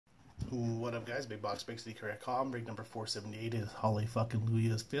What up, guys? Big Box Break, CDCorrect.com. Break number 478 is Holly fucking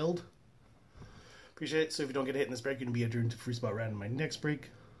Luya's filled. Appreciate it. So if you don't get a hit in this break, you're going to be entered into free spot random my next break.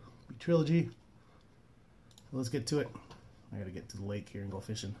 Be trilogy. So let's get to it. I got to get to the lake here and go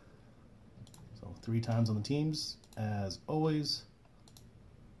fishing. So 3 times on the teams, as always.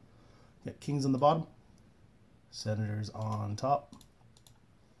 Got Kings on the bottom. Senators on top.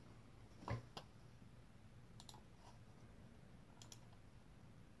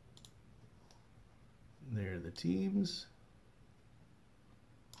 There are the teams.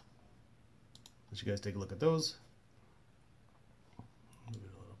 Let you guys take a look at those. Move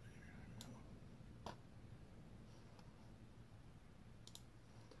it a little bit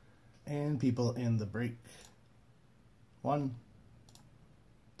here. And people in the break. 1,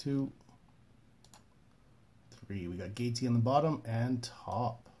 2, 3. We got Gatey on the bottom and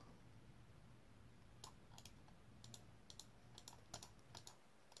top.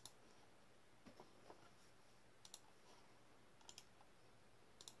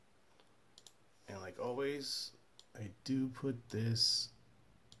 Like always, I do put this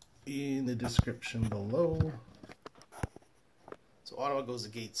in the description below. So Ottawa goes to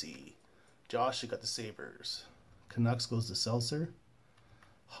Gatesy. Josh, you got the Sabres. Canucks goes to Seltzer.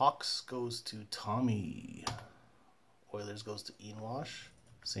 Hawks goes to Tommy. Oilers goes to Ian Wash.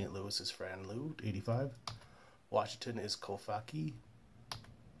 St. Louis is Fran Lou, 85. Washington is Kofaki.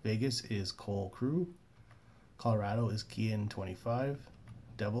 Vegas is Cole Crew. Colorado is Kian, 25.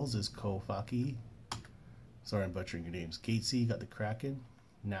 Devils is Kofaki. Sorry, I'm butchering your names. Gatesy got the Kraken.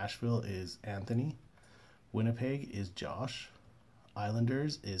 Nashville is Anthony. Winnipeg is Josh.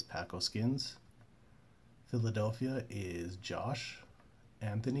 Islanders is Paco Skins. Philadelphia is Josh.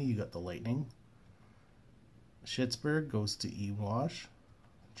 Anthony, you got the Lightning. Pittsburgh goes to E. Wash.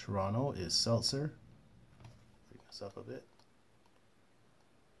 Toronto is Seltzer. Bring this up a bit.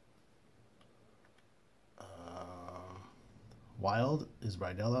 Wild is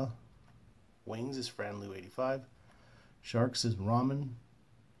Rydella. Wings is Franlou, 85. Sharks is Ramen.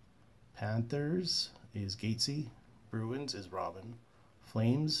 Panthers is Gatesy. Bruins is Robin.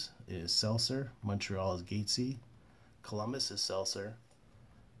 Flames is Seltzer. Montreal is Gatesy. Columbus is Seltzer.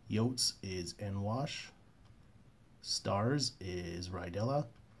 Yotes is Enwash. Stars is Rydella.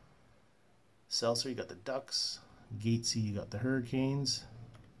 Seltzer, you got the Ducks. Gatesy, you got the Hurricanes.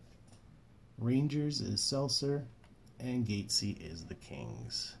 Rangers is Seltzer. And Gatesy is the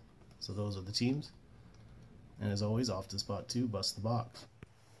Kings. So those are the teams. And as always, off to spot 2, bust the box.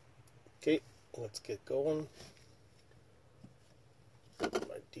 Okay, let's get going.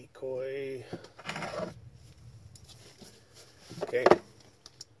 My decoy. Okay.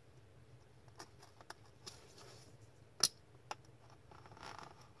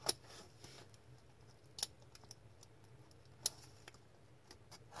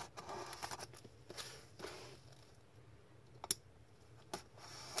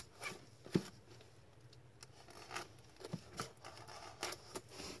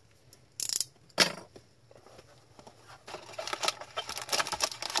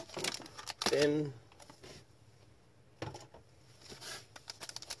 In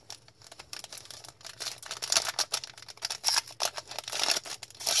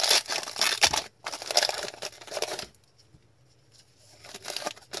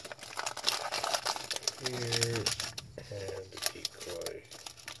here and decoy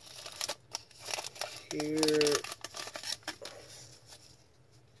here.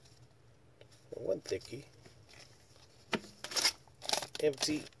 One thickie.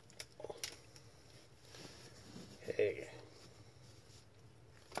 Empty. Hey.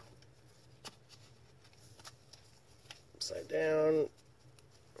 Upside down.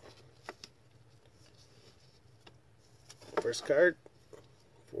 First card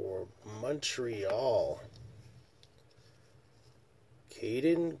for Montreal.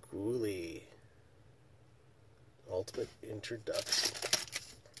 Caden Gooley. Ultimate introduction.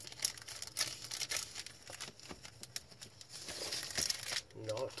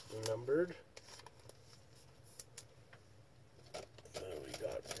 Not numbered.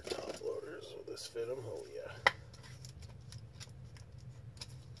 Fit them, oh yeah.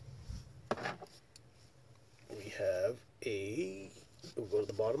 We have we'll go to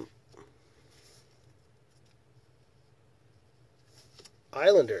the bottom.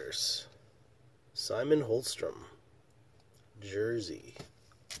 Islanders. Simon Holmstrom. Jersey.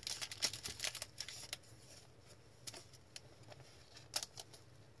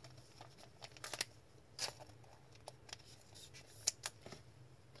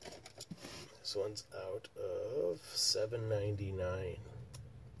 This one's out of $7.99.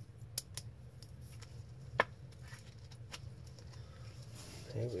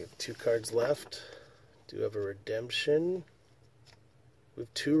 Okay, we have 2 cards left. Do have a redemption. We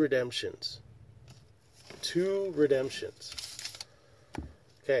have 2 redemptions. 2 redemptions.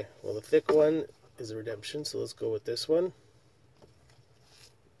 Okay, well the thick one is a redemption, so let's go with this one.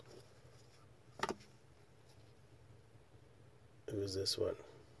 Who is this one?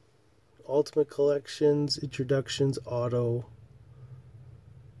 Ultimate Collections, Introductions, Auto,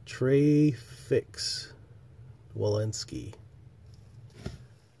 Trey Fix, Walensky.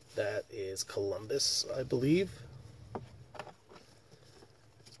 That is Columbus, I believe.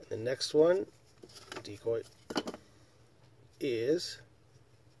 And the next one, decoy, is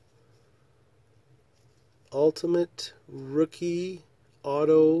Ultimate Rookie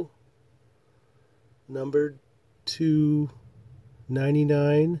Auto number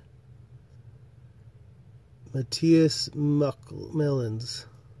 299, Matthias Mellons.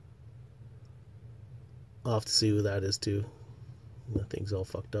 I'll have to see who that is too. Nothing's all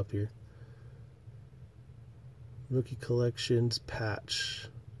fucked up here. Rookie Collections patch,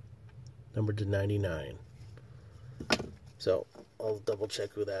 number to 99. So I'll double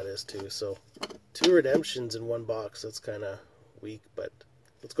check who that is too. So 2 redemptions in 1 box. That's kind of weak, but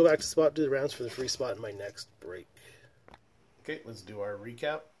let's go back to spot, do the rounds for the free spot in my next break. Okay, let's do our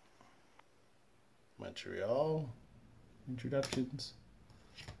recap. Montreal, introductions,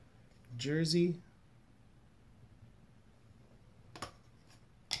 Jersey,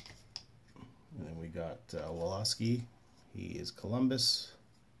 and then we got Walensky. He is Columbus,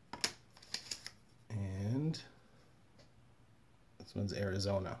 and this one's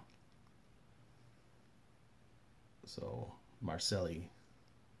Arizona. So Marcelli,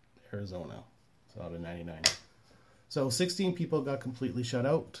 Arizona. So out of 99. So 16 people got completely shut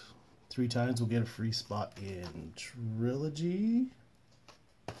out. 3 times we'll get a free spot in Trilogy.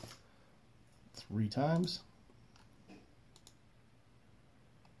 3 times.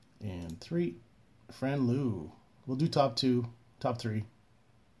 And 3. Fran Lou. We'll do top 2, top 3.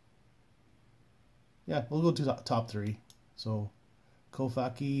 Yeah, we'll go to top 3. So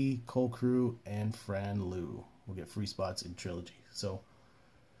Kofaki, Cole Crew, and Fran Lou. We'll get free spots in Trilogy. So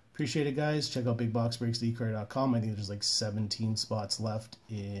appreciate it, guys. Check out BigBoxBreaks.com. I think there's like 17 spots left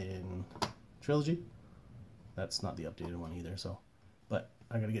in Trilogy. That's not the updated one either. So, but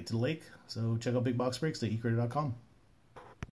I gotta get to the lake. So check out BigBoxBreaks.com.